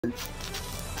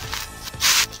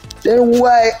Then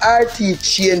why RT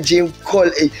changing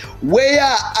color? Where you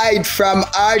hide from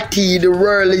RT, the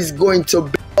world is going to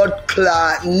blood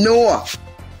clot. No.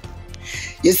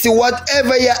 You see,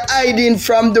 whatever you're hiding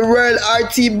from the world,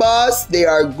 RT boss, they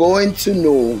are going to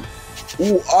know.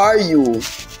 Who are you?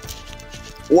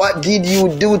 What did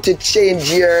you do to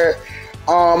change your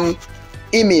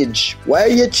image? Why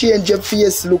you change your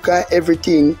face look and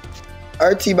everything?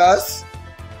 RT boss?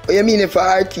 What you mean if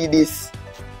I RT this?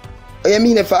 What you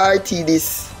mean if I RT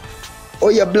this? Oh,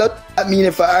 your blood I mean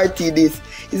if I RT this?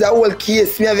 It's a whole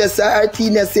case. Me have your RT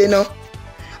in there say no.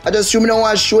 I just don't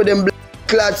want to show them blood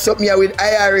clot something here with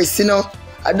IRS, you know.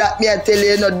 And that me I tell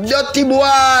you, no dirty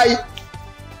boy.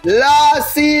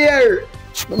 Last year.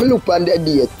 Let me look on the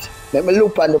date. Let me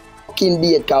look on the fucking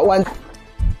date.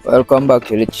 Welcome back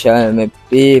to the channel, my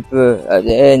people. At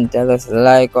the end, tell us to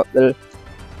like up the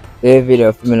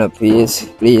video for me,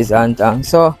 please and thanks.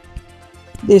 So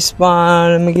this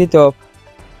one, let me get up,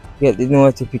 get the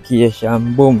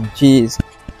notification, boom, cheese.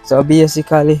 So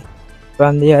basically,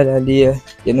 from the other day,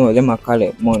 you know, them a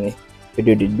collect money to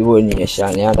do the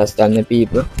donation, you understand the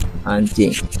people and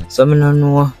things. So I don't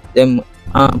know, them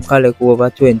collect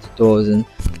over 20,000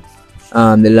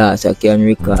 the last I can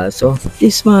recall. So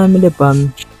this one,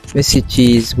 me see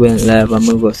cheese went live and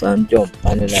I go and jump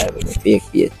on the live with the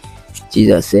fake page.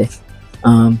 Jesus say,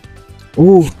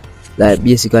 ooh, like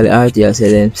basically RT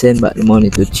said them send back the money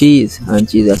to cheese, and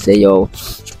cheese say yo,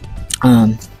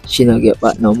 she not get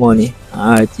back no money.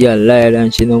 RT lied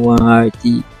and she don't want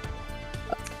RT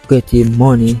getting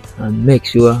money and make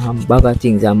sure I'm bag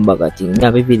things. Have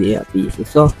a video people.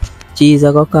 So cheese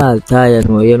I go call Toya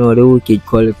now, you know the wicked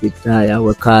culprit Toya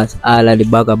will cause all of the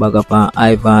bagger from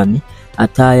Ivany. I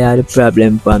Toya the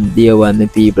problem from day one, the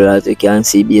people, as you can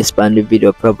see based on the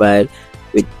video provide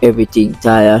with everything.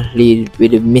 Toya lead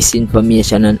with the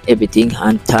misinformation and everything,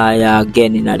 and Toya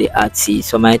again in the hot seat.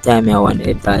 So my time I want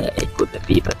to Toya it good the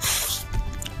people.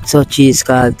 So cheese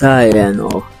called Toya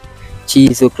now.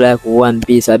 Cheese look like one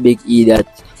piece of big E that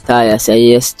Toya say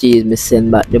yes cheese me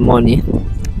send back the money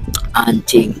and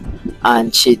thing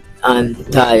and shit, and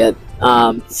Toya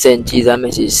send cheese a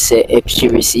message say if she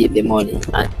receive the money,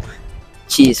 and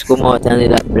cheese come out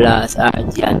and that blast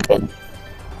RT and then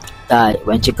Toya,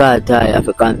 when she called Toya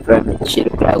to confirm it, she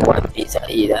look like one piece of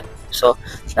either. So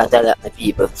that's a lot of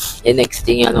people. The next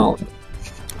thing you know,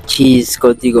 cheese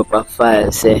go dig up a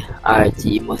file say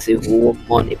RT must have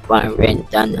money for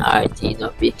rent and RT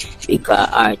not pay because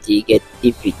RT get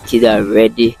evicted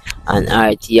already, and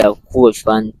RT have code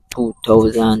from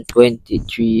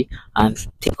 2023 and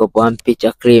take up one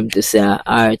picture claim to say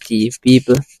RT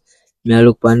people. Me I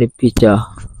look on the picture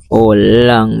how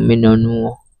long me no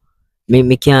know.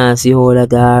 Me can't see all of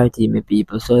the RT me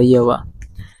people. So yeah, what?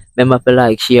 Remember to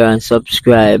like, share and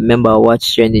subscribe. Remember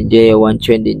watch Trending J1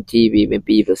 Trending TV my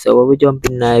people. So we jump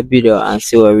in the video and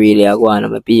see what really I go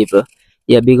on my people.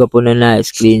 Yeah, big up on a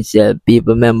nice clean sale.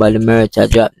 People remember the merch I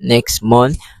drop next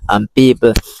month, and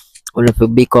people if you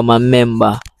become a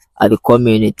member of the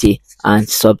community and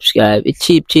subscribe. It's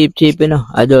cheap, you know.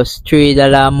 I just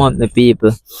 $3 a month my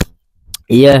people.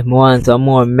 Yeah, I want some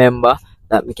more member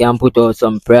that we can put out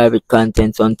some private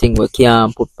content, something we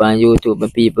can put on YouTube my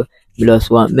people. Me don't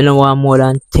want more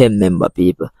than 10 member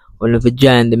people. Only if you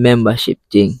join the membership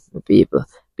thing my people.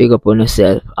 Pick up on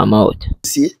yourself. I'm out.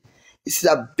 See, this is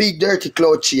a big dirty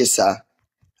cloud chaser.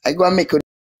 I go and make a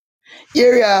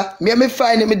area. Me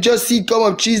find it. Me just see come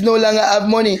up. Cheese no longer have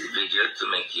money. Video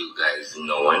to make you guys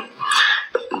know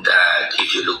that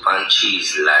if you look on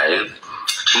Cheese Live,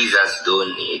 Cheese has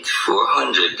donated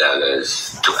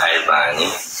 $400 to Ivany,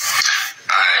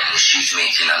 and she's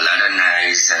making a lot of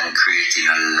noise and creating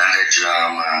a lot of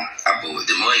drama about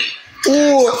the money.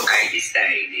 Ooh. So I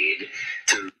decided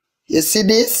to. You see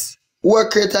this?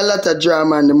 Work create a lot of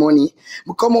drama and the money.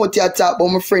 I come out here talk about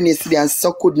my friend yesterday, and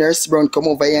so good Nurse Brown come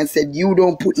over here and said you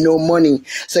don't put no money,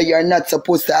 so you're not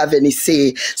supposed to have any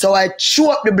say. So I chew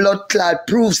up the blood clot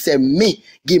proof say me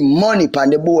give money on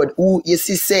the board. Ooh, you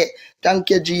see say thank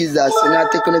you Jesus. You're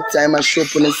not taking the time and show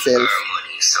up on yourself.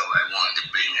 So I want to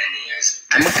bring in ears.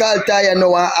 I'm going to call Toya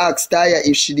now and ask Toya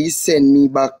if she did send me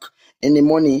back any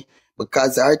money,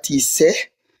 because RT say,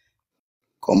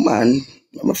 come on,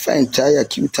 I'm going to find Toya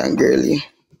cute and girly.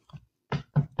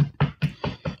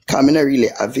 Because I don't really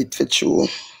have it for you.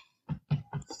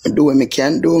 I do what I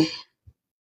can do.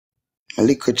 A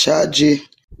little charge.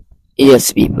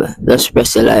 Yes people, just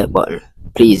press the like button.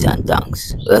 Please and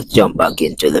thanks. Let's jump back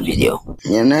into the video.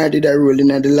 Yeah, now I did a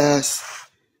rolling at the last.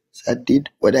 So I did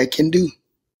what I can do.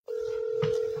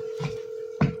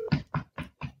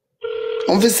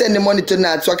 I'm going to send the money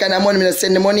tonight. So what kind of money? I'm going to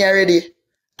send the money already.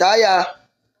 Toya,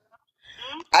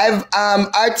 I've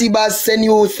RT Boss send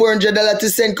you $400 to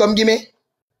send. Come give me.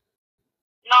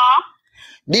 No.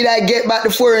 Did I get back the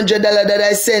 $400 that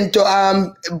I sent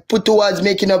to put towards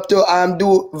making up to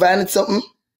do Van something?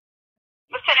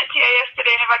 I sent it to you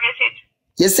yesterday, never get it.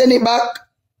 You send it back?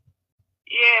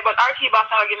 Yeah, but RT Boss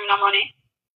never give me no money.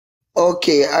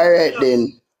 Okay, alright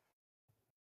then.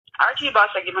 RT Boss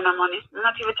give me no money. I'm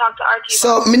not even talk to RT Boss.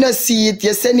 So me not see it.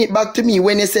 You send it back to me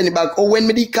when you send it back. Or when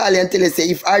me call you and tell you say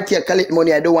if RT collect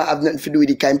money, I don't want to have nothing to do with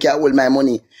it. I can't hold my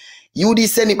money. You did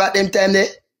send it back them time there?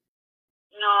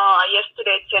 No,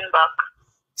 yesterday it sent back.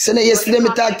 So now yesterday me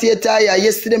talk to you, Toya.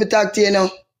 Yesterday me talk to you now.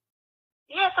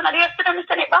 Yes, and yesterday me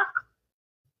send it back.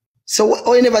 So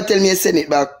why you never tell me you send it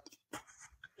back?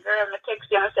 Girl, me text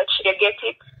you and I said should you get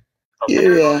it?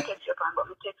 Yeah. I text you, but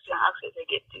me text you and ask if you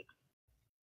get it.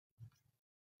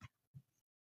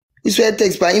 Which way I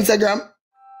text by Instagram? Let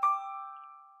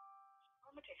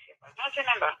me text you. I don't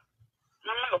remember.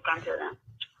 No, me look until then.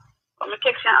 But me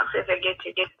text you and ask if you get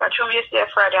it. But show me yesterday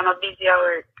Friday, I'm busy at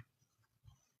work.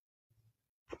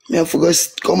 Me have to go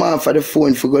come off of the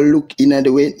phone for go look in at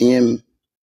the wait name.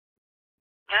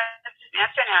 I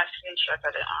send you a screenshot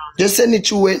of the Just send it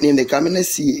through wait name. They come in and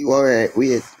see. Alright,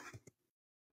 wait.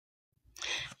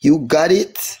 You got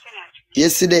it?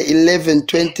 Yesterday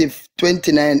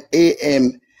 11:29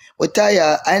 a.m. But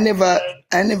Toya, I never,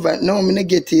 no, me not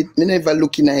get it. Me never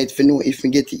looking at it for know if me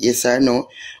get it, yes or no.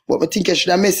 But I think I should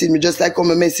have messaged me just like how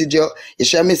me message you. You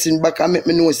should have messaged me back and make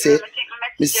me know, say,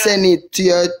 me send it to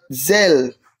your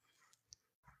Zelle.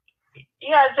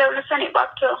 Yeah, Zelle, me send it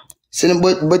back too. So,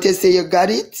 but you say you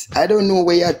got it? I don't know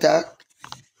where you talk.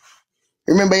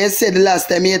 Remember you said the last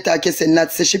time you talk, you said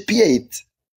not say she pay it.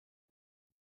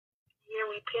 Yeah,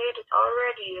 we paid it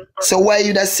already. So why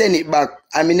you just send it back?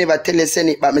 I mean, never tell you send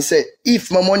it back. Me say,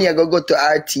 if my money I go to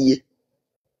RT,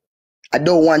 I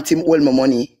don't want him hold my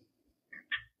money.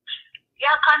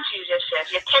 Yeah, confuse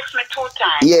yourself. You text me 2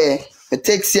 times. Yeah, I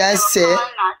text you and say,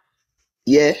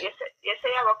 yeah. You say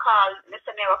you have a call.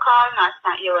 Listen, you have a call,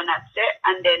 not you will not say,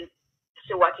 and then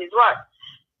see what is what.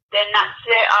 Then not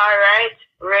say, all right,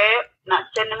 Ray, not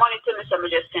send the money to me, so me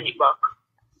just send it back.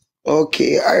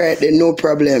 Okay, all right, then no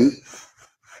problem.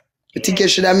 I think you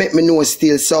should have made me know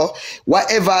still. So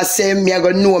whatever I say, me I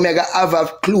gonna know, me I gonna have a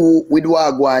clue with what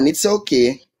I go on. It's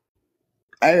okay.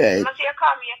 All right. You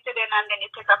call me yesterday and then you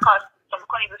take a call, so we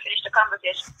couldn't even finish the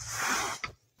conversation.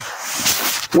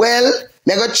 Well,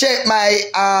 me I go check my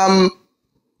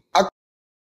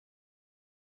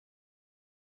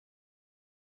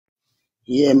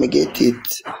yeah, me get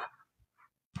it.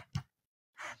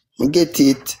 Me get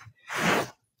it.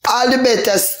 All the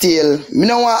better still. Me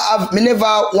no want have, me never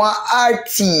want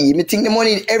RT. Me think the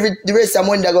money the rest of the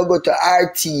money that go to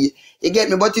RT. You get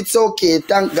me? But it's okay.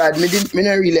 Thank God. Me don't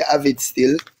really have it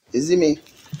still. You see me?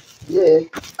 Yeah.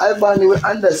 Ivany will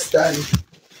understand.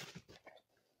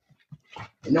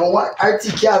 You know what?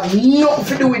 RT can have nothing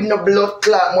to do with no blood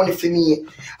clot money for me.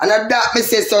 And at that me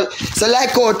say so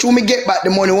like how to me get back the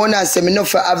money one and say me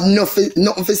have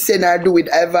nothing for say or do with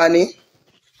Ivany.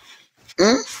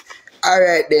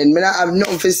 Alright then, me not have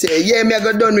nothing to say. Yeah, me I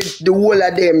got done with the whole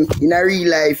of them in a real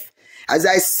life. As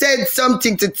I said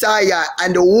something to Toya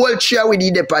and the whole chair with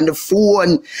the dip on the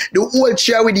phone. The whole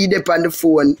chair with the dip on the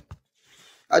phone.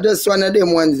 I just one of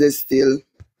them ones there still.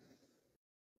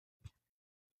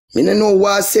 Me don't know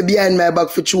what I say behind my back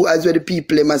for true as well the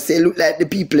people them I say look like the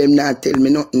people them not tell me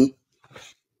nothing.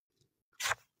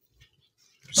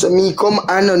 So me come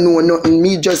and don't know nothing.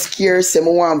 Me just care say me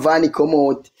want Vanny come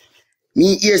out.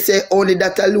 Me here say only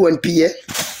that alone pay.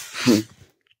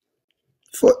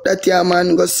 Fuck that yeah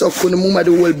man, go suck on the mama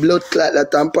the whole blood clot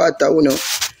that I'm part of, you know.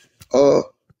 Oh,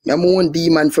 I'm one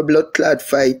demon for blood clot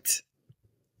fight.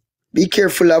 Be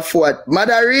careful of what?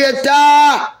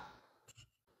 Moderator!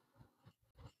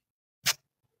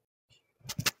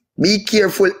 Be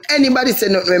careful. Anybody say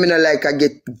nothing when me not like I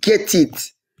get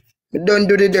it. But don't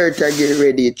do the dirt I get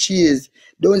ready. Cheers.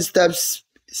 Don't stop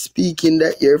speaking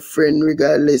that your friend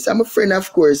regardless. I'm a friend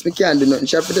of course. Me can't do nothing.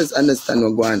 She have to just understand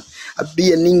what going on. I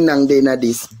be a ning nang day na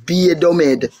this. Be a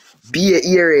dumbhead. Be a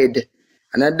earhead.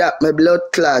 And adapt my blood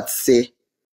clots say.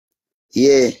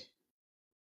 Yeah.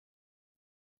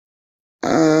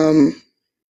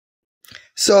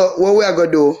 So what we are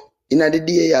gonna do in the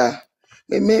day, yeah.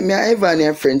 Me Ivany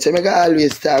a friend, so I gotta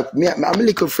always talk. I'm a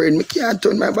little friend. I can't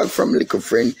turn my back from a little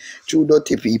friend to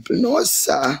dirty people. No,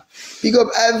 sir. Big up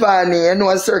Ivany. You know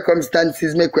what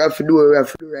circumstances make we have to do what we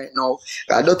have to do right now.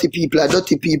 Dirty people,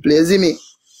 you see me?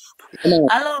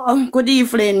 Hello, good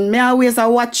evening. Me always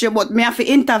watch you, but me have to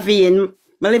intervene.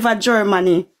 Me live in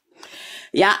Germany.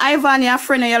 Yeah, Ivany a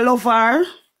friend of your lover.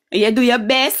 You do your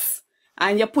best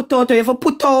and you put out, if you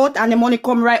put out and the money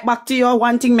come right back to you.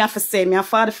 One thing me have to say, me a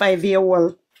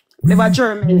 45-year-old. Live a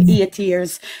German 8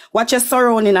 years. Watch your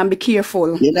surrounding and be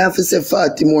careful. You don't have to say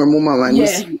 40 more, mama, man.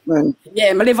 Yeah. Man.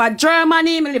 Yeah, me live at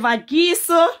Germany, me live at Geese.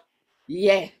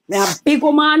 Yeah. Me a big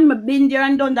woman, me been there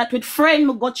and done that with friend,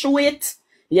 me go through it.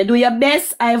 You do your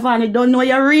best, Ivany. Don't know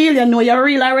you're real, you know you're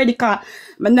real already, cause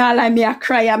me not like me a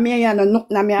cry and me and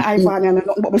nothing, me a Ivany and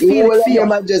nothing, but me feel it for you.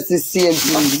 Well, just the same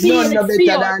thing. None no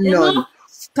better than you none. know?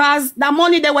 Cause the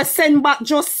money they were send back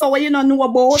just so you don't know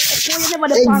about. You never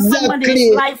depend on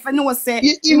somebody's life and know say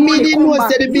you me know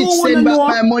say the bitch send back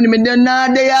my money, me then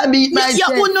nah they a beat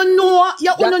myself. You wanna know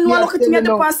look at me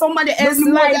depend somebody else's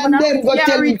life and them go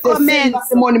tell me to send back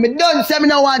the money. Me done say me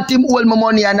no want him hold my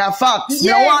money and a fact.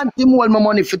 Me want him hold my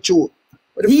money for true.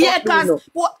 Yeah, cause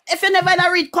if you never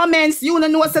read comments, you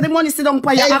don't know say the money sit down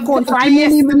for your account for you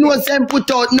even know say put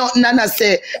out nothing and I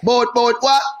say but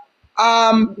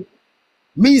what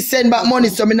me send back money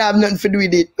so me not have nothing to do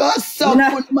with it. Cause some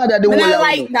good mother the whole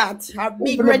like that. A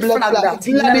big red flag that.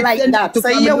 I like that. So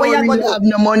you where you go have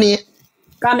no money.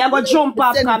 Cause me go jump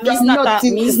off cause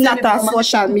me's not a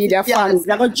social media fans.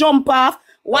 Me go jump off.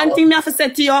 One thing me have to say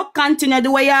to you, continue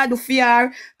the way you do for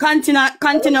her,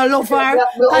 continue love her,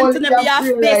 continue be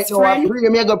your best friend.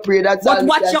 But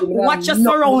watch your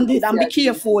surroundings and be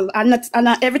careful and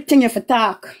not everything you have to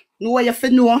talk. Know what you have to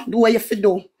know, do what you have to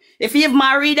do. If you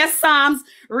have read the Psalms,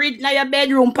 read in your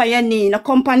bedroom for your knee, no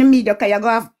company media, because you go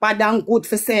have bad and good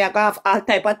for say, you go have all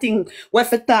type of thing. What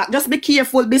for talk? Just be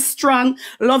careful, be strong,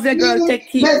 love your girl,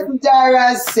 take care.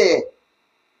 Messenger say,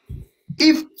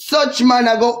 if such man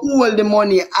I go hold the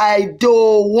money, I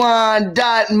don't want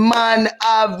that man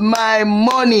have my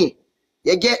money.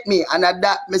 You get me? And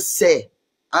that me say,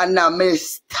 and I me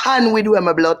stand with where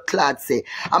my blood clot say,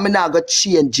 and me not go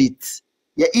change it.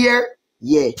 You hear?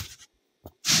 Yeah.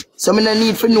 So me no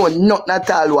need for know nothing at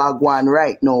all what go on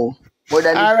right now.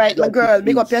 Alright, my girl,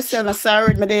 big up yourself. I'm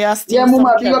sorry, me they ask you. Yeah,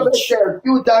 mama, big up yourself.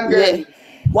 Cute and girl. Yeah.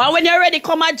 Well, when you're ready,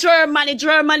 come to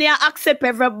Germany I accept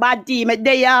everybody. Me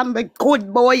they am a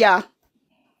good boy. Yeah.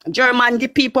 German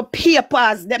give people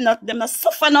papers. Them not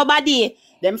suffer nobody.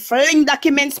 Them fling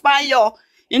documents by you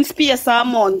in space a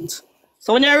month.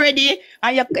 So when you're ready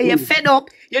and you're fed up,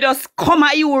 you just come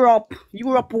to Europe.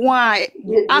 Europe why?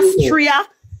 Austria,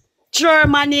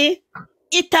 Germany,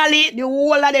 Italy, the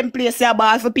whole of them places are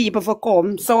bad for people to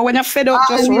come. So when you're fed up,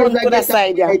 just run to the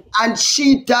side. Yeah. And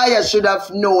she, Toya, should have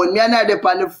known. Me and her up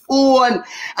on the phone.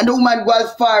 And the woman go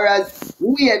as far as,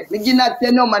 wait, me give not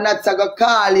tell no man not to go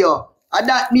call you. And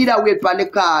that need a wait for the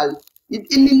call. It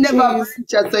never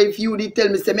feature. So if you did tell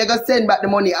me, say, me go send back the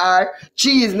money, or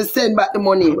cheese, me send back the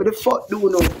money. What the fuck do you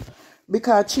know?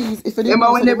 Because cheese, if you didn't remember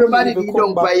know, when everybody did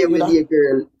don't buy you with you,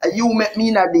 girl. And you make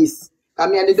me not this. I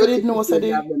mean, they don't know,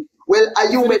 well, are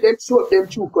you make them show up them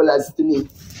true colors to me?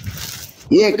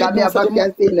 Yeah, because me back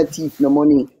and say the thief no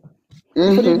money.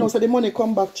 If you didn't know, so the money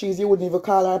come back, cheese, you wouldn't even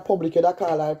call her public, you'd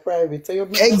call her private. So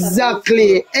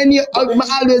exactly. And you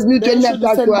always knew to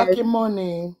never send back your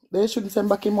money. They shouldn't send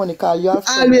back your money because you have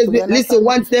always listen,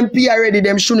 once them P already,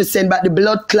 them shouldn't send back the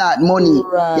blood clot money.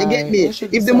 Right. You get me?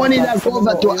 If the money that go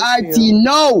over to RT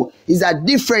now is a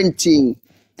different thing.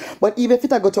 But even if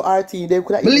it go to RT, they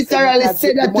could have literally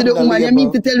say that to the woman. You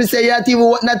mean to tell me say you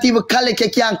not even collect, you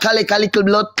can't collect a little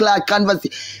blood clot canvas.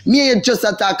 Me just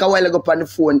attack a while ago on the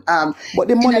phone. But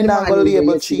the money not go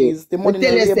label cheese. The money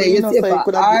not label. You know, say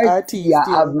could have RT. I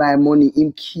have my money.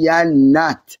 Him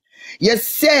cannot. You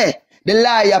say the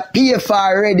liar pay for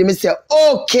already. Me say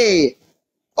okay.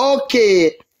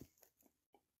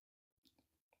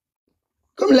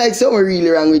 Come like something really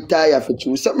wrong with Toya for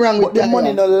you. Something wrong with Toya. The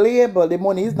money no label. The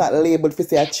money is not labeled for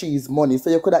say a cheese money.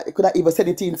 So you could have even send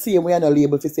it in same way and not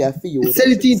labeled for say a fee.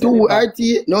 Send it in to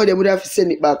RT. No, they would have to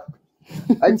send it back.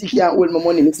 RT can't hold my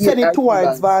money. Send it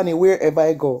towards Ivany wherever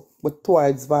I go. But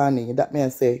towards Ivany, that may I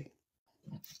say.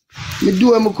 Me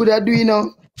do what I could have do, you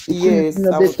know. Yes,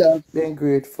 I'm being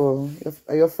grateful.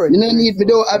 Your friend. You don't need me,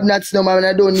 don't have nuts no man.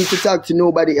 I don't need to talk to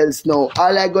nobody else now.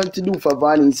 All I got to do for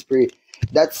Ivany spray.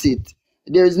 That's it.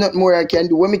 There is not more I can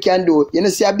do. What me can do, you know,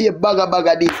 see I be a bag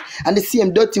of this. And the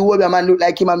same dirty old man look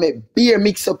like him and make beer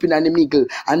mix up in the middle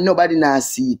and nobody now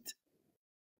see it.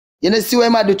 You know, see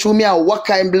what I do through me and what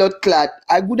kind blood clot.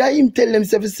 I could have him tell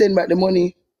himself to send back the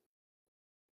money.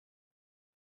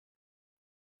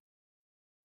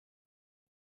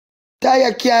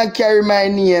 Toya can't carry my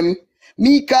name.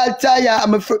 Me call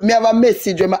Toya, me have a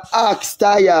message when I ask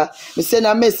Toya. Me send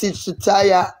a message to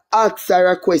Toya, ask her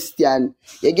a question.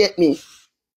 You get me?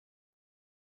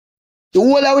 The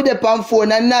whole of the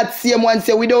phone and not same one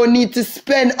say we don't need to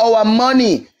spend our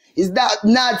money. Is that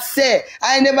not say?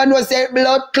 I never know say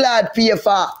blood clot pay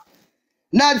for.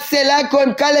 Not say like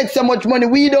come collect so much money.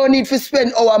 We don't need to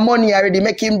spend our money already.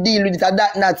 Make him deal with it. And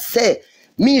that not say.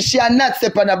 Me shall not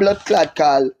step on a blood clot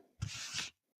call.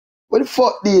 What the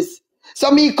fuck this?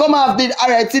 So me come off the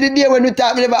alright. See the day when we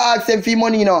talk, me never ask them for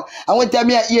money, you know. And one time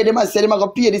I hear them and say them I go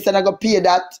pay this and I go pay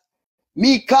that.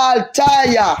 Me call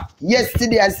Toya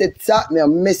yesterday and said, tap me a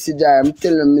message her. I'm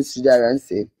telling her message her and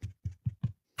say.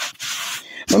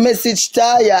 I message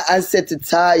Toya and said to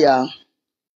Toya.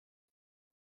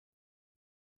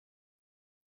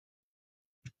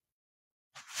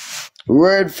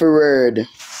 Word for word.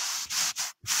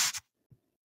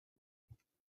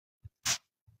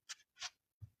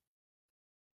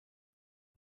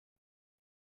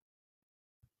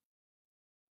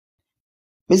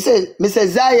 Me say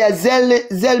Zaya, zell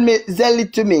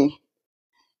it to me.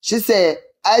 She said,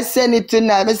 I send it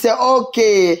tonight. I say,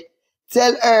 okay,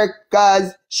 tell her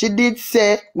cause she did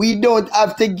say we don't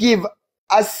have to give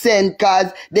a cent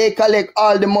cause they collect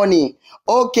all the money.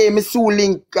 Okay, me Sue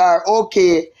link her,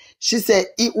 okay. She said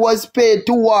it was paid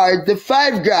towards the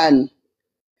 5 grand.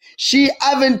 She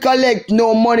haven't collect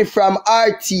no money from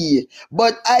RT,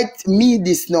 but I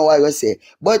go say.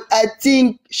 But I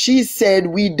think she said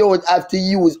we don't have to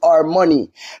use our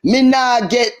money. Me nah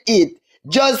get it.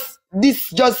 This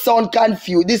just sound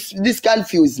confused. This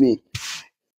confused me.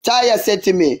 Toya said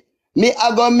to me,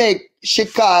 I gonna make she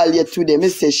call you today. Me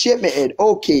say shake my head,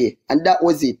 okay, and that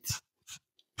was it.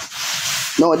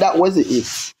 No, that wasn't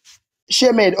it.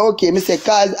 She made okay. Me say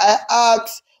cause I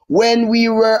asked when we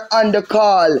were on the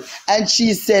call and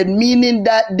she said meaning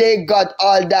that they got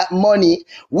all that money.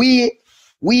 We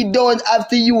don't have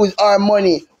to use our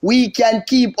money. We can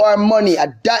keep our money.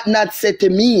 That not said to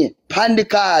me. Pan the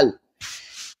call.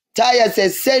 Toya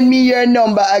says send me your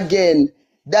number again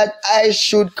that I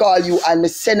should call you and me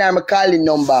send her my calling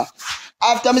number.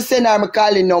 After me send her my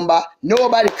calling number,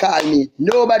 nobody call me.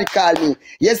 Nobody call me.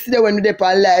 Yesterday when we were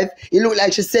on live, it looked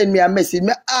like she sent me a message.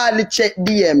 Me hardly check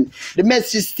DM. The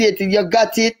message stated, you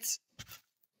got it?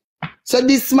 So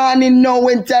this morning now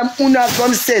when time Una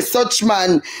come say such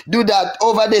man do that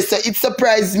over there. So it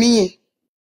surprised me.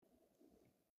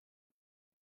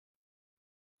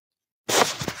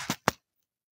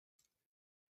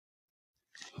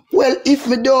 Well, if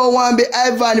me don't want to be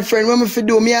Ivany friend, what me fi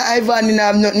do? Me and Ivany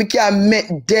have nothing. Me can't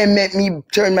make me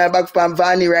turn my back from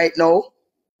Ivany right now.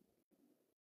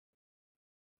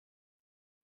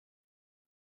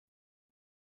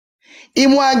 He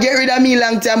want to get rid of me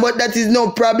long time, but that is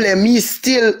no problem. Me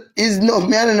still is no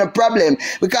problem.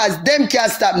 Because them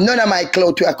can't stop none of my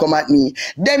clout to come at me.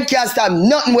 Them can't stop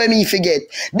nothing where me forget.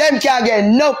 Them can't get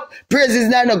no praises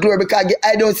nor no glory because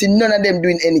I don't see none of them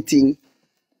doing anything.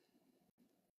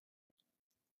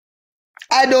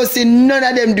 I don't see none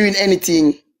of them doing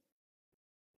anything.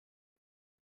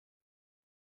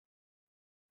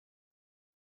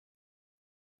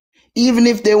 Even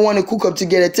if they want to cook up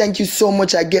together, thank you so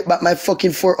much. I get back my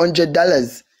fucking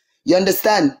 $400. You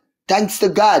understand? Thanks to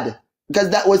God. Because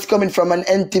that was coming from an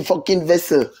empty fucking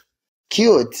vessel.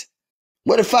 Cute.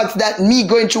 But the fact that me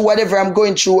going through whatever I'm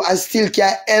going through and still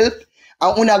can't help,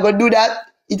 and when I go do that,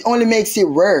 it only makes it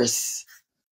worse.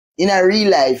 In a real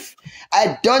life.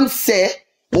 I don't say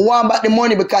we want back the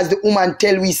money because the woman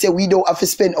tell we say we don't have to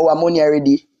spend our money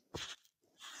already.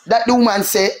 That the woman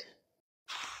say.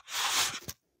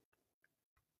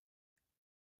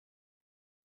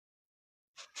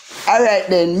 Alright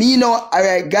then, me know,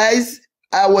 alright guys,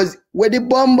 I was with the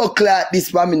bomber clock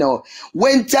this for me now.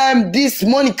 When time this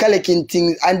money collecting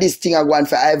thing and this thing I want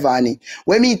for Ivany,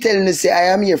 when me telling you say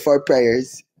I am here for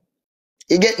prayers.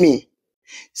 You get me?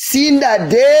 Seeing that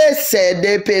they said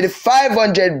they paid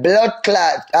 500 blood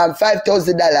clot and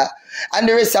 $5,000 and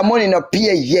the rest of money not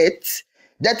pay yet.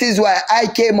 That is why I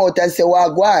came out and said,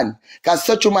 well, go on. Because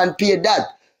such a man paid that.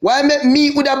 Why make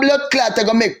me with a blood clot I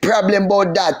gonna make problem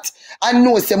about that? And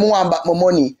no say I want back my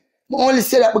money. I only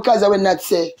say that because I will not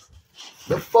say.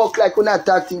 The fuck like when I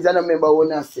talk things I don't remember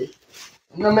what I say.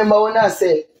 You remember when I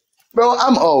say, bro,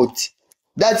 I'm out.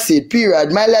 That's it,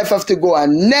 period. My life have to go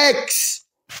on. Next!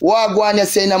 What go on you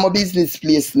saying I'm a business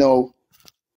place now.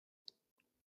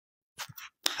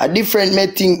 A different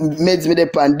meds me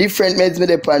depend. Different meds me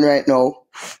depend right now.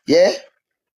 Yeah?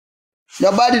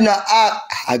 Nobody no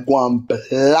I go and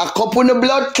black up on the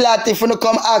blood clot if you no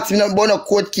come ask me not about no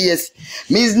court case.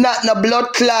 Me is not no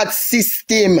blood clot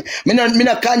system. Me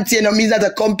not container, me is not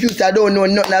a computer. I don't know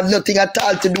nothing. I have nothing at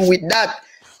all to do with that.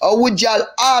 Or would y'all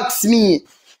ask me?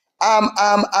 About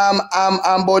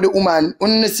the woman.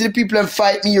 When you see the people and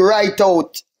fight me right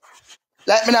out.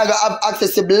 Like me not gonna have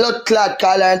access to blood clot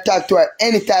call her and talk to her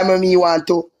anytime when me want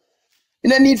to. You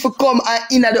don't need to come and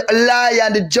in at the lie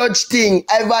and the judge thing.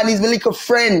 Ivany is my little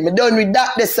friend. Me done with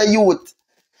that, that's a youth.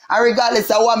 And regardless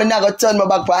of what, I'm not going to turn my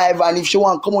back for Ivany. If she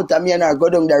want to come out of me and her go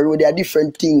down the road, they're a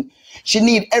different thing. She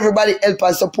need everybody help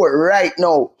and support right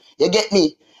now. You get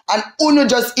me? And Uno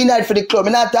just in for the club.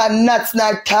 I'm not nuts,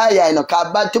 not tire, you know,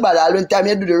 because bad to bad, all the time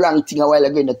you do the wrong thing a while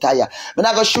ago in the tire. I'm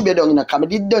not going to shoot you down, you know, because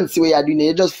I don't see what you're doing.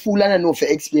 You just fool and I know for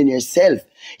explain yourself.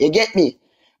 You get me?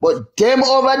 But them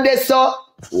over there, so,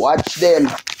 watch them.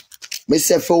 Me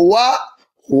say for what?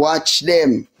 Watch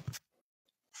them.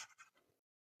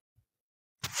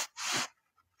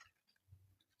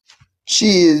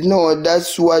 Cheese, no,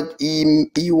 that's what he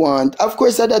want. Of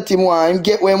course, that him want. Him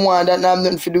get what him want. That have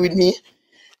nothing to do with me.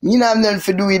 Me not have nothing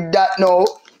to do with that now.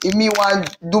 If me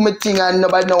want do my thing and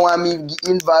nobody don't want me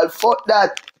involved, fuck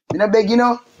that. Me no beg, you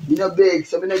know. Me no beg,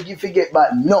 so me no give forget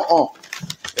back. No.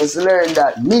 Just learn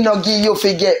that. Me no give you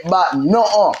forget back.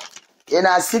 No. In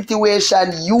a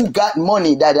situation, you got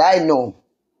money that I know,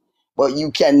 but you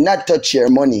cannot touch your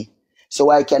money. So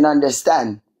I can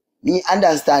understand. Me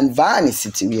understand Vany's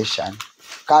situation.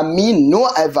 Because me know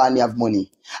Ivany have money.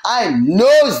 I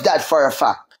knows that for a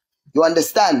fact. You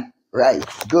understand? Right.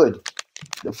 Good.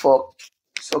 The fuck.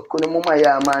 So kuna mama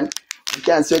ya man. You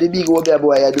can't see the big old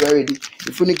boy I do already.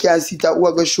 If you can't see that,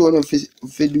 we're going to show no if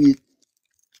you do it.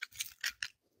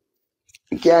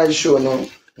 You can't show no.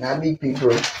 Now big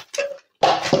people.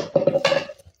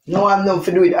 No, I'm not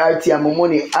for do with RT and my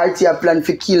money. RT a plan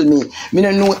for kill me. Me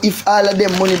don't know if all of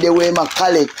them money they way my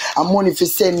collect and money for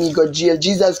send me go jail.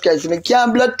 Jesus Christ, me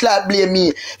can't blood clot blame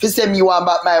me for send me one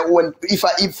back my own if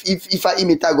I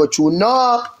imit I go through.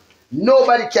 No,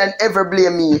 nobody can ever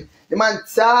blame me. The man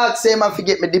talk say man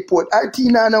forget me deport. RT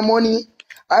no money.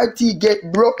 RT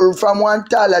get broke from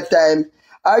 $1 a time.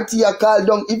 RT a call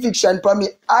down eviction for me.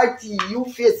 RT, you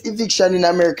face eviction in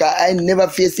America. I never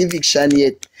face eviction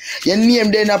yet. Your name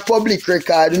there in a public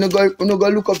record. You go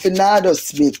look up for Nardo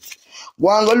Smith. Go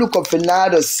and go look up for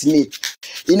Nardo Smith.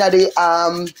 In the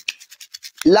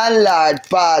landlord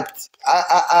part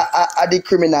the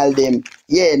criminal them.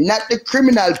 Yeah, not the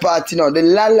criminal part, you know, the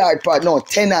landlord part. No,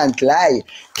 tenant lie.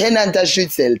 Tenant I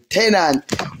should sell. Tenant.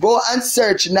 Go and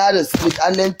search Nardo Smith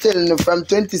and then tell them from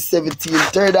 2017,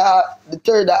 the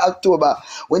 3rd of October,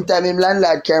 when time him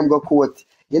landlord came go court.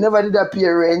 You never did pay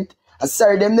rent. I'm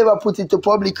sorry, them never put it to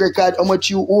public record how much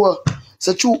you owe.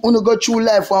 So you go through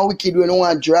life one wicked when you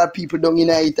want to draw people down in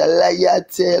it. A lie you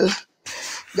tell.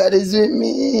 God is with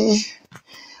me.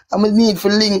 I'm gonna need for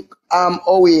link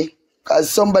Owe, cause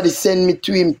somebody send me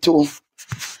to him too.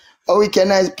 Owe,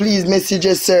 can I please message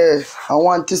you, sir? I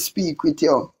want to speak with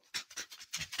you.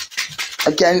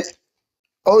 I can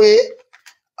Owe,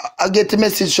 I get the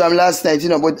message from last night, you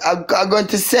know, but I'm going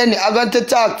to send it, I'm going to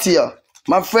talk to you.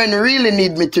 My friend really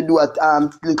need me to do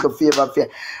a little favor for you.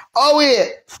 Owe,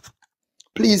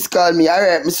 please call me.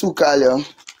 Alright, me soon call you.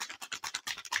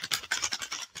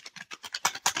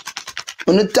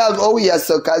 I'm going to talk Owe here,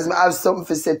 so, because I have something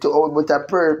to say to Owe, but a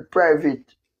private.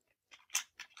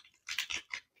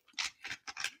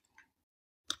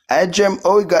 I dreamt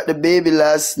Owe got the baby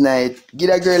last night. Give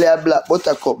that girl a black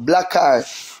buttercup, black hair.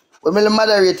 When me the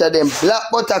moderator them, black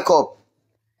buttercup.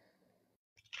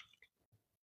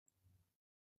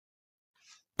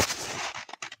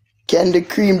 Can the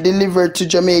cream deliver to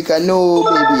Jamaica? No,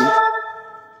 baby.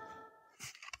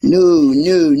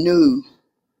 No.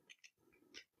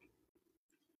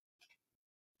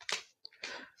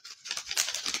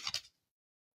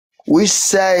 Which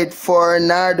side for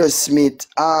Nardo Smith?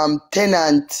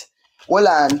 Tenant. Hold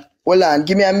on.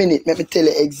 Give me a minute. Let me tell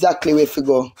you exactly where to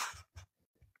go.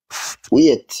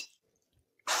 Wait.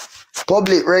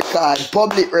 Public record.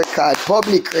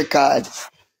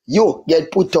 You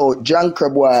get put out, drunker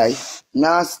boy.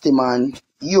 Nasty man.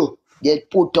 You get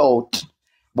put out.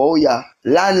 Boy, yeah.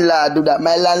 Landlord do that.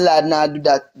 My landlord now do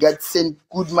that. God send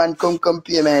good man come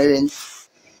pay my rent.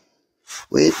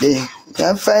 Wait there.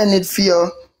 Can't find it for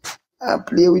you. I'll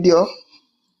play with you.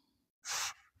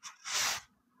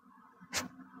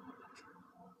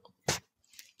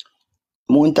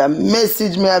 Want a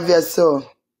message me have you so.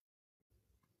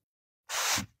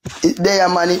 It there,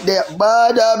 man. It there.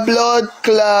 Bad blood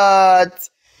clot.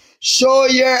 Show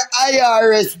your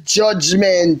IRS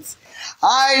judgment.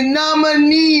 I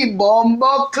nominee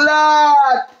Bombo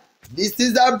Clot. This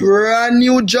is a brand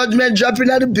new judgment dropping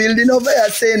at the building over here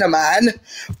saying, man.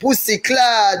 Pussy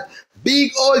Clot.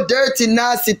 Big old dirty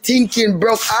nasty thinking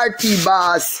broke RT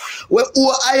boss. Well,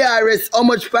 who IRS how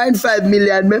much 0.5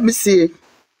 million? Let me see.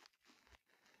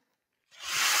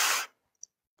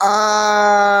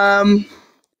 A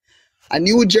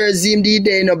New Jersey indeed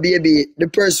there, no baby. The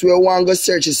person who want to go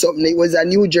search something, it was a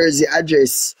New Jersey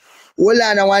address. Hold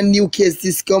on, I want new case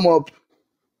this come up.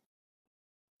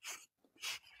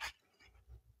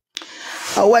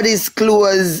 How this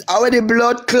close? How the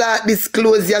blood clot this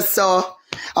close you saw?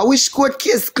 I wish court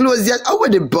case closed yet. How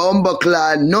the bomber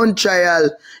clot?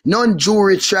 Non-trial,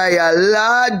 non-jury trial.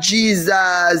 Lord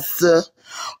Jesus.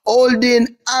 Holding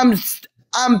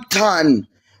Hampton.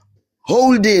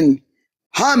 Holding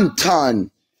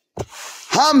Hampton.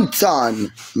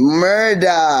 Hampton.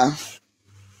 Murder.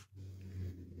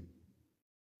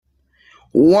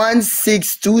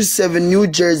 1627 New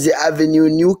Jersey Avenue,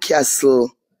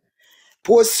 Newcastle.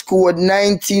 Postcode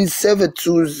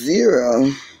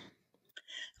 19720.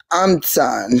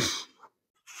 Hampton.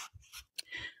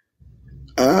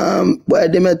 Why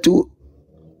them are two?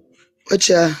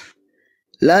 Whatcha?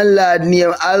 Landlord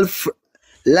name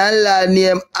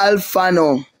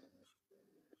Alfano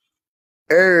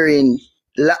Erin.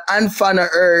 Alfano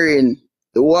Erin.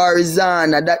 The war is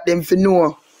on. I that them for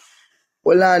know.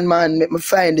 Hold on, man. Let me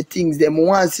find the things them. I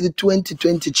want to see the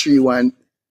 2023 one.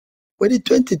 Where the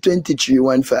 2023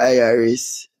 one for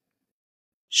IRS?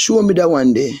 Show me that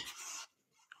one day.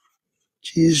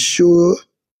 She's show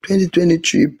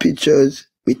 2023 pictures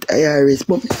with IRS.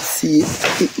 But me see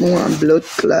it more on blood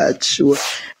clot show.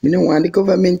 Me no want the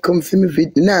government come for me with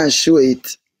it. Nah, show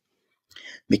it.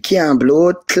 Me can't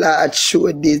blood clot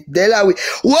show this. Delaware.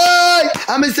 Why?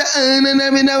 I'm say, me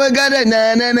never got a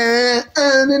na.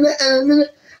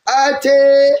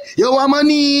 Ate, you want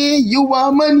money, you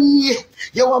want money,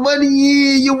 you want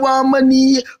money, you want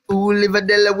money. Who live in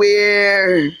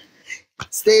Delaware?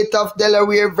 State of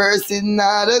Delaware versus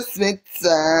Nada Smith.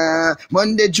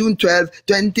 Monday, June 12,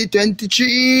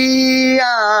 2023.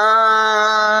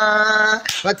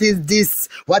 What is this?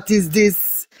 What is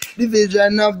this?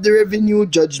 Division of the Revenue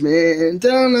Judgment.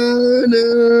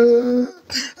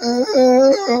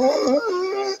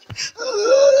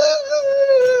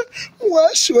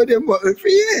 What show them all for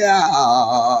here?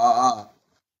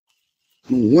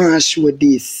 What show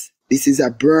this? This is a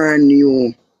brand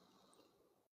new.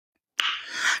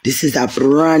 This is a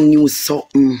brand new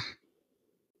something.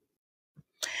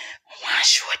 What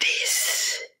show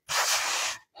this?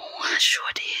 What show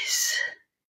this?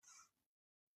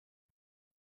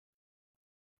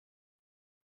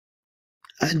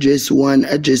 Address 1,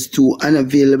 address 2,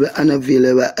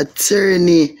 unavailable.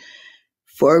 Attorney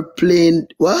for plain.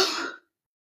 What?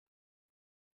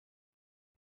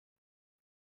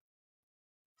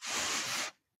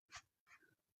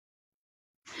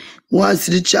 What's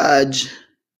the charge?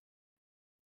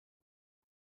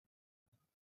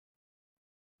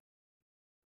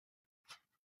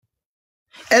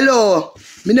 Hello,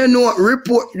 me no know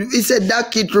report. It's a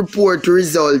docket report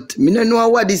result. Me no know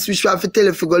what this which have to tell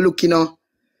if you go look, you know.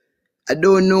 I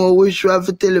don't know which have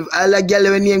to tell if all a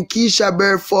girl named Keisha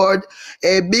Burford,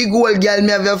 a big old girl, me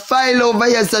have a file over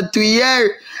here so 2 years.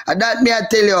 And that me I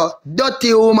tell you,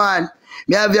 dirty woman,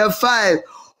 me have your file.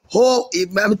 Oh,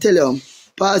 me tell you,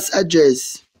 past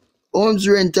address, homes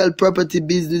rental property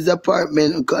business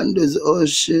apartment condos. Oh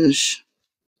shush.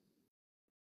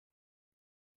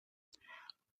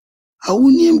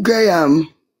 Who name Graham?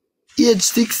 Age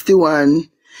 61.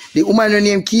 The woman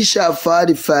named Keisha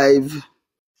 45.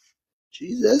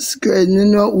 Jesus Christ, you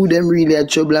know who them really are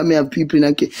trouble. I may have people in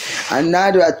a case.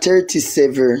 Another at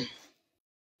 37.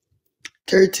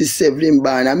 37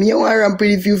 born. I mean, you want to run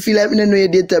pretty if you feel like you don't know your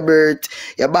date of birth.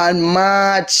 You're born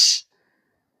March.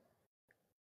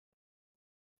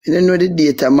 You don't know the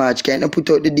date of March. Can't put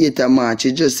out the date of March.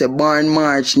 You just say born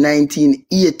March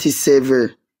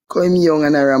 1987. Call him young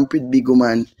and a rampant big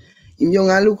woman. Him young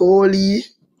and look holy.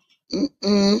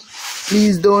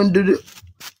 Please don't do the.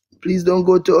 Please don't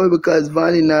go to her because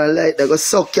Vanilla like that. Go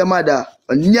suck your mother.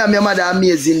 And yam your mother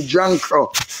amazing drunk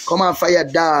crow. Come on for your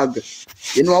dog.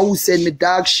 You know who send me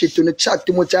dog shit when you chat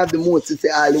too much of the mouth to say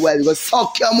all the while. You go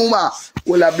suck your mama.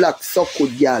 All a black suck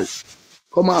good girl.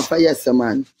 Come on for yes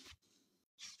man.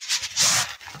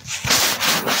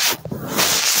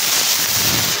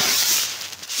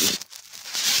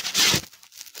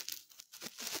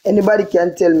 Anybody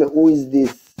can tell me who is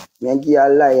this? Me give you a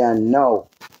lion now.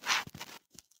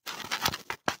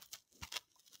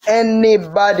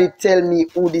 Anybody tell me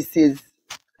who this is?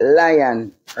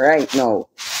 Lion right now.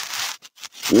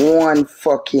 One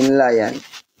fucking lion.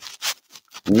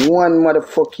 One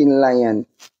motherfucking lion.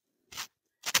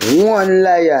 One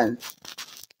lion.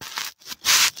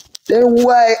 Then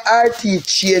why RT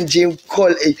changing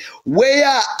color? Where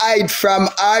I hide from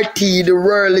RT, the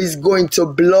world is going to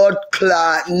blood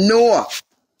clot. No.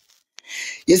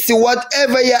 You see,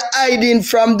 whatever you're hiding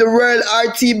from the world,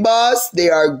 RT boss, they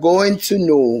are going to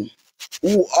know.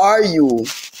 Who are you?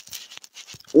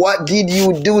 What did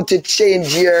you do to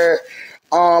change your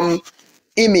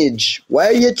image?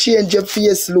 Why you change your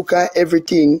face look and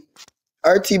everything?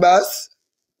 RT boss?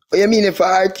 What you mean if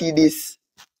I RT this?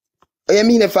 What you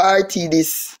mean if I RT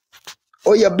this?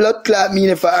 Oh, your blood clot mean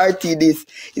if I RT this?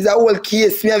 It's a whole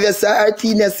case. Me have your RT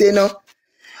in say no.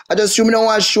 I just you don't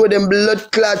want to show them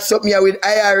blood clots up me with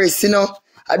IRS, you know.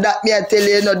 And that me I tell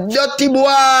you, no dirty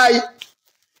boy.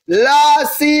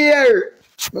 Last year.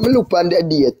 Let me look on the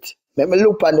date. Let me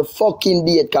look on the fucking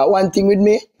date. Cause one thing with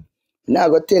me, now I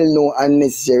go tell no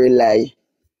unnecessary lie.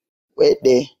 Wait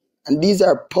there. And these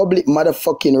are public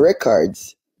motherfucking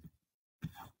records.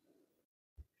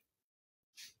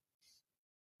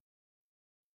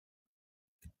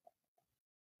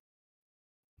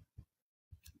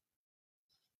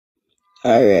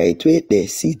 Alright, wait there.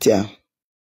 See ya.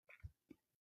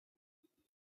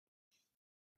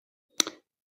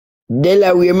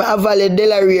 Delaware, I have a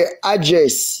Delaware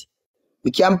address. We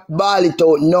can ball it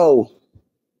out now.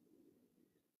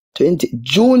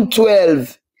 June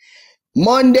 12.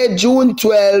 Monday, June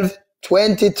 12,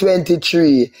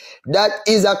 2023. That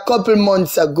is a couple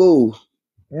months ago.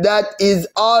 That is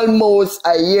almost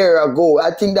a year ago.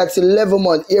 I think that's 11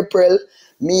 months. April,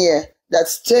 May.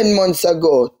 That's 10 months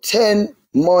ago. 10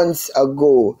 months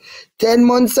ago. 10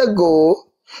 months ago,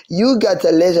 you got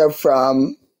a letter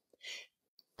from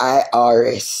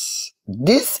IRS.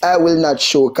 This I will not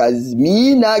show because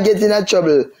me not getting in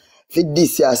trouble for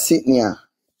this here sitting here.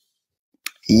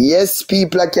 Yes,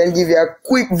 people, I can give you a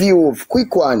quick view,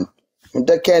 quick one. But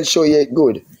I can't show you it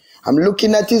good. I'm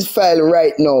looking at his file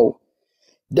right now.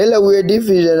 Delaware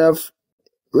Division of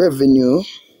Revenue.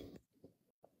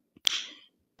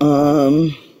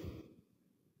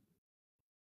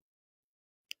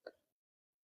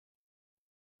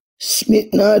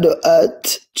 Smith Nardo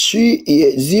at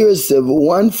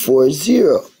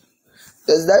 3807140.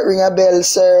 Does that ring a bell,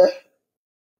 sir?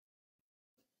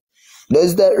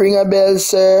 Does that ring a bell,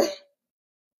 sir?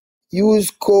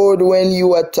 Use code when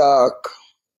you attack.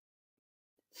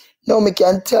 No, me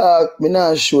can talk. Me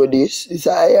not show this. It's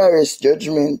an IRS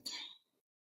judgment.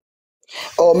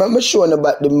 Oh, I'm showing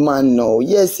about the man now.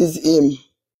 Yes, it's him.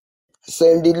 So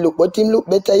him did look, but him look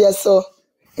better, yes, sir.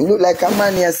 Him look like a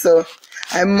man, yes, sir.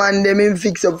 I man them him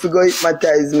fix up to go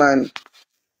hypnotize, man.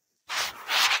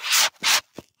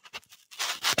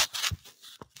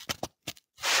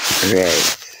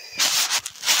 Right.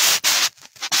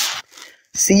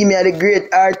 See me at the great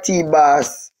RT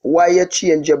boss. Why you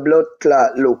change your blood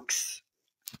clot looks?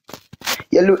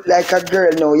 You look like a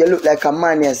girl now. You look like a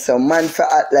man, yes, sir. Man for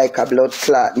act like a blood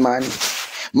clot, man.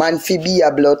 Man for be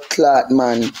a blood clot,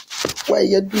 man. Why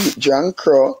you do it, John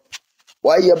Crow?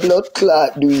 Why your blood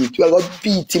clot do it? You are going to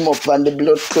beat him up on the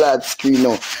blood clot screen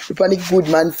now. Look on the good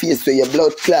man face where your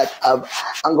blood clot have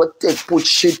and go take put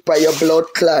shit by your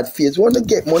blood clot face. Want to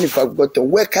get money for got to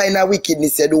what kind of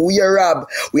wickedness you do? We are rob.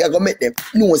 We are going to make them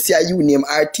know say you name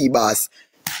RT boss.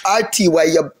 RT, why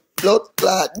your blood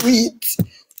clot do it?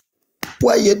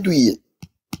 Why you do it?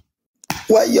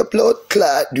 Why your blood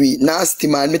clot do it? Nasty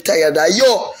man, me tired of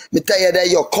you. Me tired of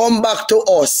you. Come back to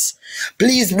us.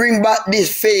 Please bring back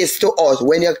this face to us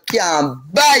when you can't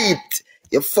bite.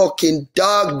 You fucking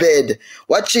dog bed.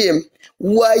 Watch him.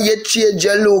 Why you change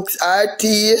your looks, RT?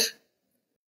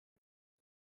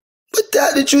 But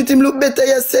tell the truth, him look better,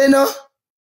 you say, no?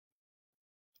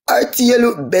 RT, you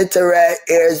look better right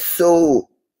here, so.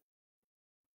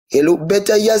 You look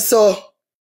better, yes, so.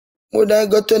 Would I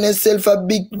got on yourself a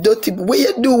big dirty? What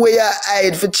you do where you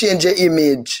hide for change your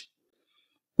image?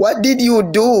 What did you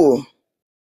do?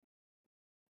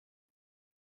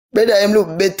 Brother, him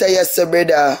look better, yes, sir,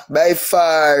 brother. By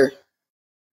far.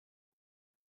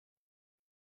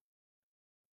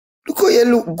 Look how you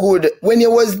look good. When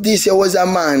you was this, you was a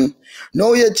man.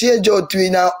 Now you change out to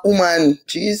a woman.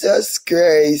 Jesus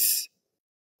Christ.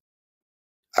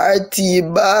 RT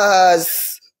boss.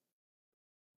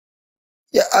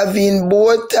 You're having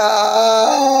butter.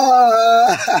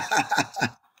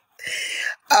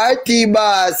 RT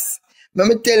boss. Let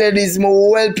me tell you this, I'm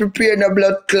well prepared in a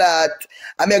blood clot.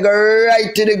 I'm going to go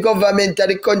right to the government of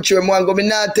the country. I'm going to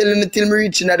not tell you until I'm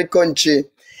reaching the country.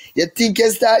 You think you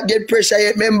start get pressure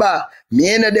yet, remember? Me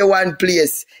ain't the one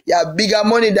place. You have bigger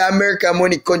money than American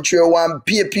money country. You want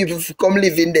pay people to come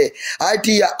live in there. RT,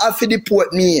 you have to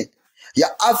deport me. You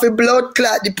have to blood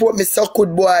clot deport me, so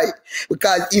good boy.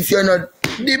 Because if you're not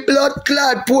the blood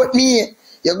clot port me,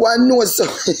 you go and know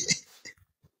something.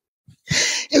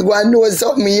 You go and know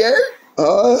something here.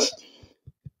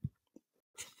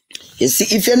 You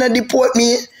see, if you're not deport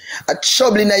me, a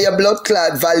trouble in your blood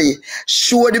clot valley.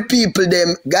 Show the people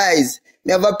them, guys.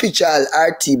 Me have a picture of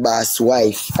RT Boss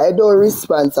wife. I don't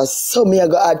respond, so me I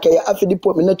go add, you have to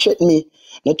deport me, not threaten me.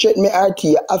 Not threaten me RT,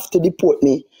 you have to deport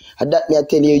me. And that me I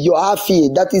tell you, you have to,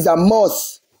 that is a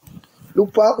must.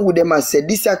 Look for who them a say,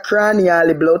 this a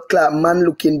cranial blood clot man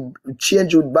looking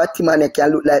change with Batman, you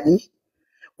can look like me.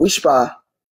 Which part?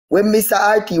 When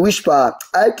Mr. RT, which part?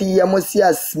 RT, you must see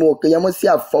a smoke, you must see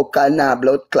a fucker now,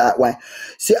 blood clot. Why?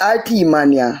 See RT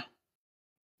man, yeah.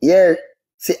 Yeah.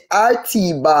 See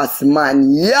RT Boss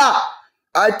man, yeah.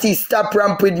 RT stop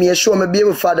ramp with me, you show me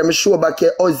baby father, me show back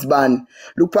your husband.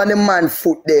 Look on the man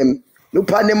foot them.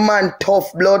 Look on the man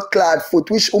tough blood clot foot.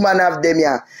 Which woman have them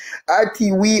here?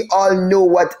 RT, we all know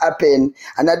what happened.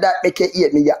 And that make you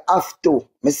hate me. You have to.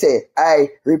 Me say, I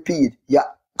repeat, you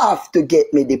have to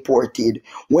get me deported.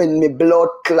 When me blood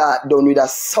clot done with a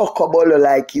sucker ball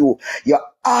like you, you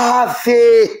have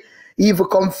to. Even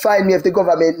come find me if the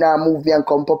government now move me and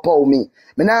come propose me.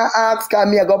 Me now ask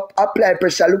me, I go apply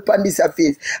pressure. Look on this a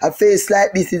face. A face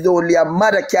like this is only a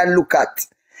mother can look at.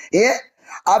 Yeah?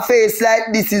 A face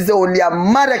like this is only a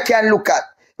mother can look at.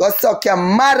 Go suck your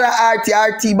mother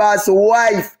RT Boss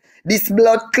wife. This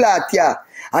blood clot, yeah.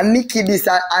 And Nikki this,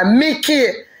 and Mickey.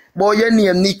 Boy, your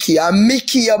name Nikki. And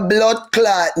Mickey your blood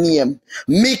clot name.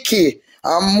 Mickey.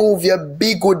 And move your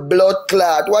big good blood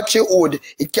clot. Watch your hood.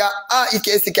 It can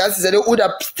see the hood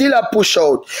still a push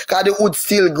out. Cause the hood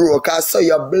still grow. Cause so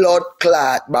your blood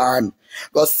clot, man.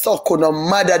 Go suck on no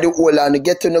mother the whole and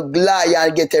get to no glide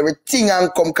and get everything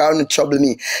and come and trouble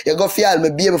me. You go feel my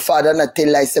baby father and I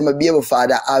tell like say my baby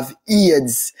father have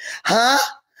AIDS. Huh?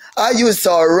 Are you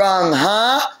so wrong,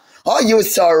 huh? Are you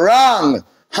so wrong?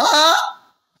 Huh?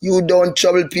 You don't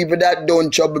trouble people that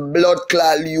don't trouble blood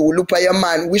clot you. Look at your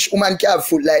man. Which woman can have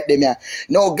foot like them here?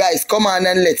 No, guys, come on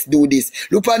and let's do this.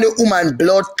 Look at the woman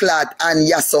blood clot and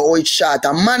yes, so it's short.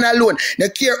 A man alone. No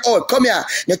care all. Come here.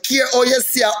 No care all you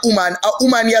see a woman. A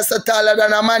woman yes so taller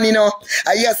than a man, you know.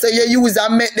 And yes, so you use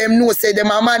and make them know say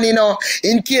them a man, you know.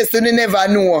 In case you never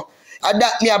know. And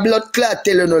that me a blood clot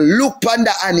tell you no. Look on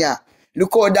the Anya.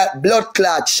 Look how that blood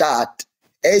clot shot.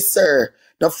 Hey, sir.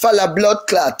 No follow blood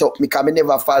clot up me, because I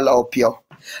never follow up you.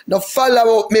 No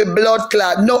follow up me blood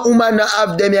clot. No woman no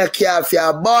have them here care.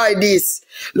 Boy, this.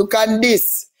 Look at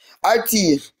this.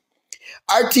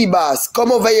 RT Boss,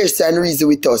 come over here and reason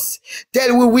with us.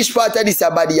 Tell we which part of this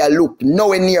body you look.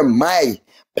 Nowhere near my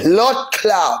blood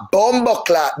clot, bomber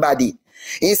clot body.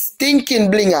 It's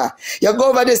stinking blinger. You go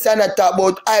over this and talk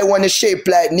about I want to shape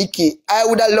like Nikki. I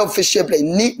would have loved to shape like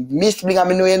Nick. Miss Blinger,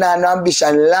 me know you have no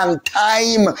ambition. Long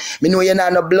time. Me know you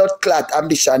have no blood clot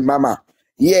ambition, mama.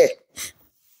 Yeah.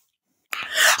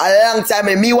 A long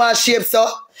time. Me want shape so.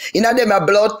 You know them a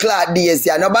blood clot days.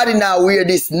 Yeah. Nobody now wear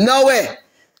this. No way.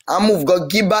 I move, go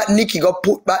give back Nikki, go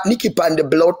put back Nikki on the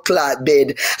blood clot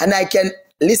bed. And I can...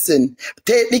 Listen,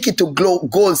 take Nikki to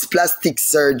Gold's plastic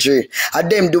surgery. And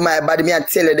them do my body, me and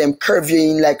tell you them curve you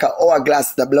in like a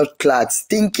hourglass, the blood clots.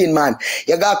 Thinking, man.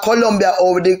 You got Colombia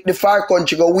over the far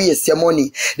country, go waste your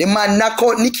money. The man knock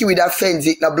out Nikki with a fence,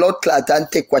 it a blood clot and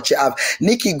take what you have.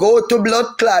 Nikki, go to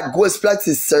blood clot, Gold's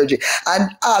plastic surgery, and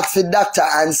ask the doctor,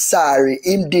 and sorry,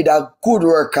 him did a good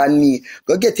work on me.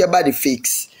 Go get your body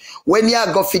fixed. When you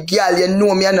go for girl, you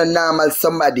know me, I'm not normal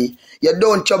somebody. You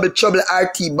don't trouble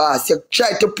RT Boss. You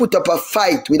try to put up a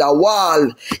fight with a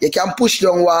wall. You can push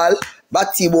down wall.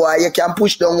 Batty boy, you can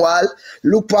push down wall.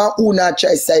 Look on who not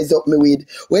try size up me with.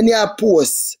 When you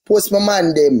post my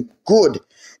man them, good.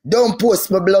 Don't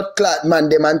post my blood clot man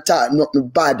them and talk nothing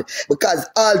bad. Because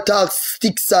all talk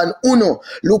sticks on uno.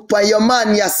 Look on your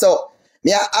man, yes so.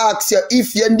 Me I ask you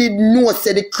if you did know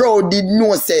say the crowd did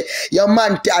know say your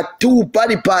man take 2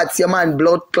 body parts your man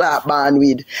blood clot born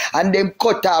with and them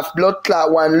cut off blood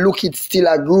clot one look it still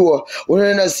a grow. We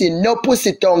don't see no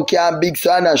pussy tongue can big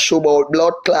so I not show about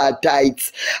blood clot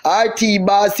tights. RT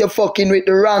Boss you fucking with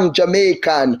the wrong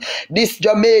Jamaican. This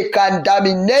Jamaican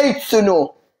dominates you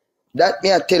know. That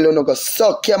me I tell you no go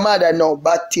suck your mother now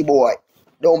batty boy.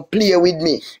 Don't play with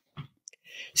me.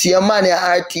 See a man here,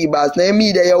 RT Boss. Now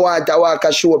me that you want to walk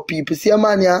and show people. See a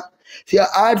man here. See a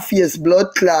hard face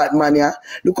blood clot man here.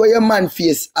 Look how your man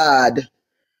face hard.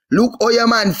 Look how your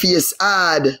man face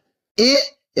hard. Eh?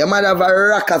 Your man have a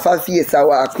rock of a face to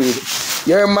walk with.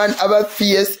 Your man have a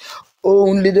face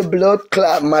only the blood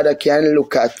clot mother can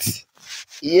look at.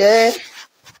 Yeah.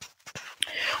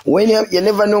 When you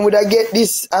never know would I get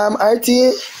this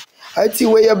RT? I see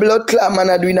where your blood clot man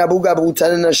are doing a booga boot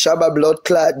and a shabba blood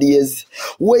clot days.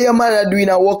 Where your man are doing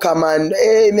a walker man.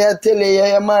 Hey, me I tell you,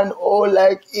 your man, oh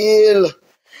like ill.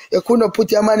 You couldn't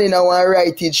put your man in a one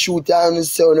righted shooter and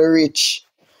sound rich.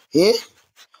 Eh?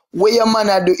 Where your man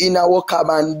are doing a walker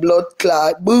man blood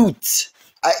clot boot.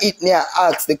 I hit me and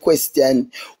ask the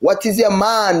question, what is your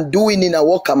man doing in a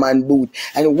workerman boot?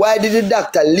 And why did the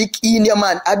doctor lick in your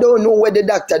man? I don't know what the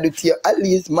doctor do to you. At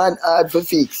least man hard for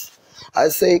fix. I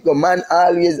say, go man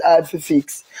always hard for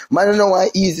fix. Man don't know why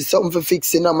easy something for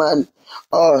fixing a man.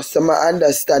 Oh, so I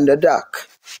understand the doc.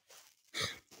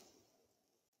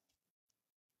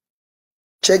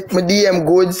 Check my DM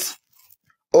goods.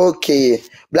 Okay.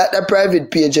 Black the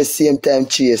private page at the same time,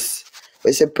 chase. But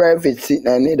it's a private sitting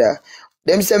on neither.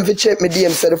 Them send for check my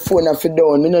DM so the phone off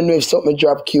down. I don't know if something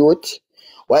drop cute.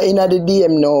 Why in the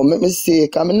DM now? Let me see.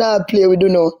 Cause I not play with you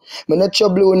now. I'm not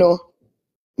trouble now.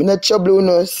 I'm not trouble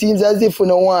now. Seems as if you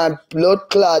don't want blood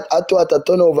clot hot water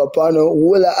turn over pan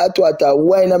whole hot water.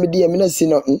 Why in my DM? I don't see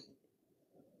nothing.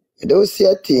 I don't see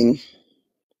a thing.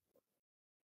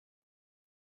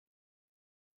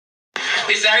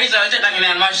 This is the result of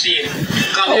the machine.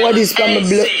 Oh, what is from the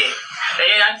blood?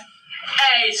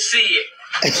 I see.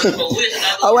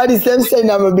 What is them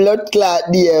saying I'm a blood clot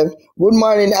there? Good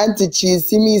morning, Auntie Cheese.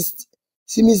 See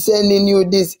me sending you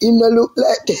this. Him no look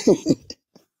like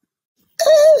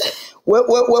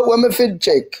what me fit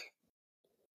check?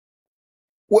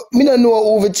 Me no know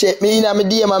over check. Me in my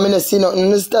DM I me no see nothing.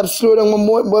 Me stop slow down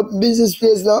my business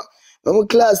place now. My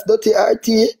class dirty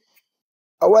RT.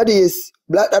 What is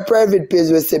black that private page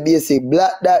we say basic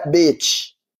black that bitch.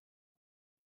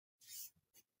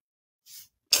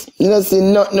 You know, see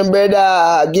nothing,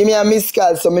 brother. Give me a missed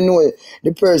call so I know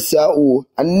the person who.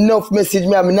 Enough message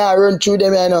me, I'm not run through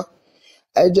them, you know.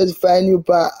 I just find you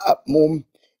on app, mom.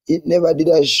 It never did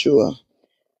a show.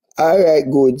 Alright,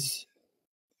 goods.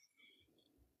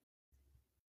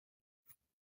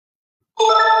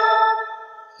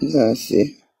 No,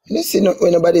 see. You see not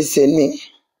when nobody send me.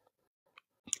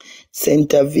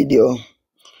 Sent a video.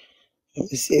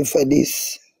 Let me say for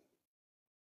this.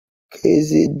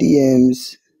 Crazy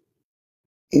DMs.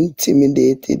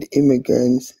 Intimidated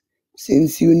immigrants.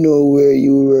 Since you know where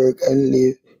you work and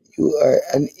live, you are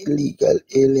an illegal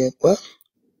alien. What?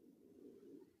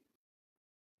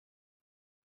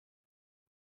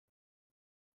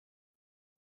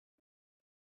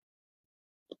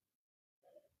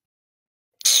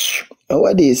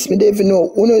 What is? Me don't even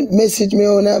know. Who not message me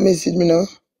or not message me now?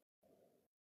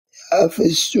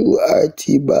 Office to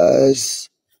RT bars.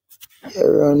 You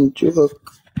run joke.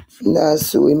 Nah,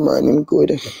 so him man, him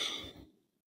good.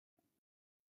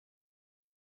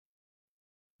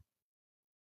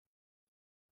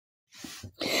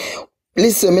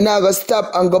 Listen, me not gonna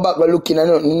stop and go back and looking at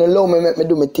nothing. You allow me make me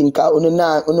do me think.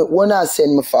 What not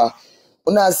send me for?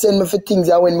 You not send me for things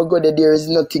that when me go there is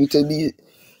nothing to be.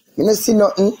 Me not see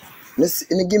nothing.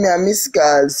 You give me a missed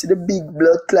call. See the big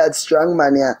blood clot strong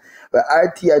man here. But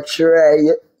RT a try.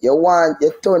 You want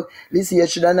your turn. Listen, you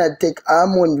should not take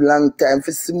hormone long time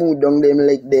for smooth down them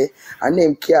like there and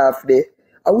them calf there.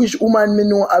 I wish woman me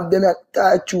know have them a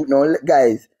talk truth now,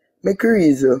 guys. Make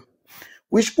reason.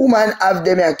 Which woman have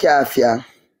them a calf here?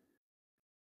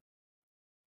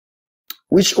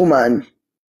 Which woman?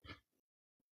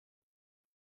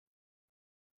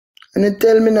 And you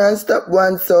tell me now stop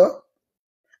going so?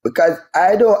 Because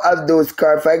I don't have those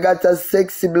scarf. I got a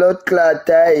sexy blood clot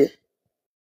tie.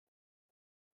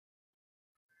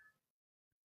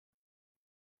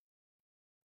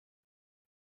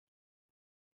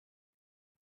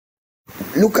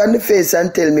 Look on the face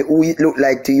and tell me who it look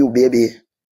like to you, baby.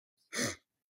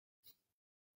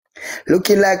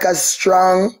 Looking like a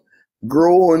strong,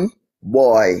 grown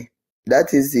boy.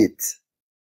 That is it.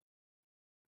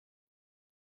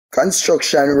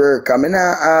 Construction worker. I mean,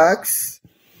 I ask.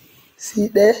 See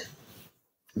there?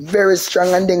 Very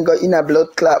strong and then go in a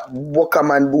blood clot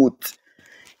workerman boot.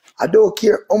 I don't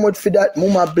care how much for that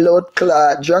mama blood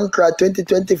clot. Drunk clot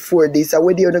 2024 this. I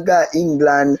where you go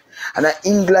England. And at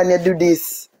England you do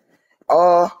this.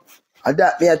 Oh, and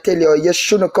that me I tell you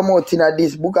shouldn't come out in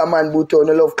this booker man boot on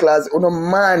the love class on a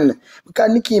man.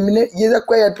 Because Nikki, you're a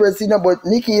quiet person, but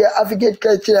Nikki, you have to get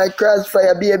catching like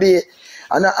crossfire, baby.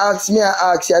 And I ask you,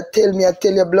 I tell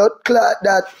you blood clot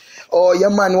that, oh,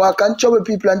 your man walk and trouble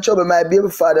people and trouble my baby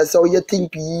father. So you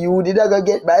think you did not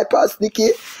get bypass, Nikki?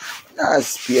 Nah,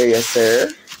 spare you, sir.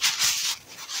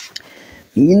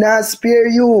 Me not spare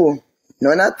you.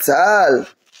 None at all.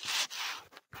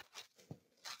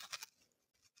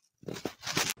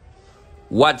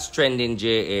 What's trending,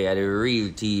 JA at the real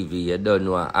TV? You don't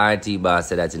know RT Boss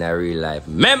said that in a real life.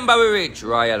 Remember we rich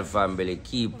royal family.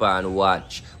 Keep on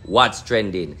watch. What's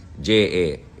trending,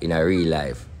 JA in a real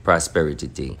life prosperity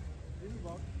thing.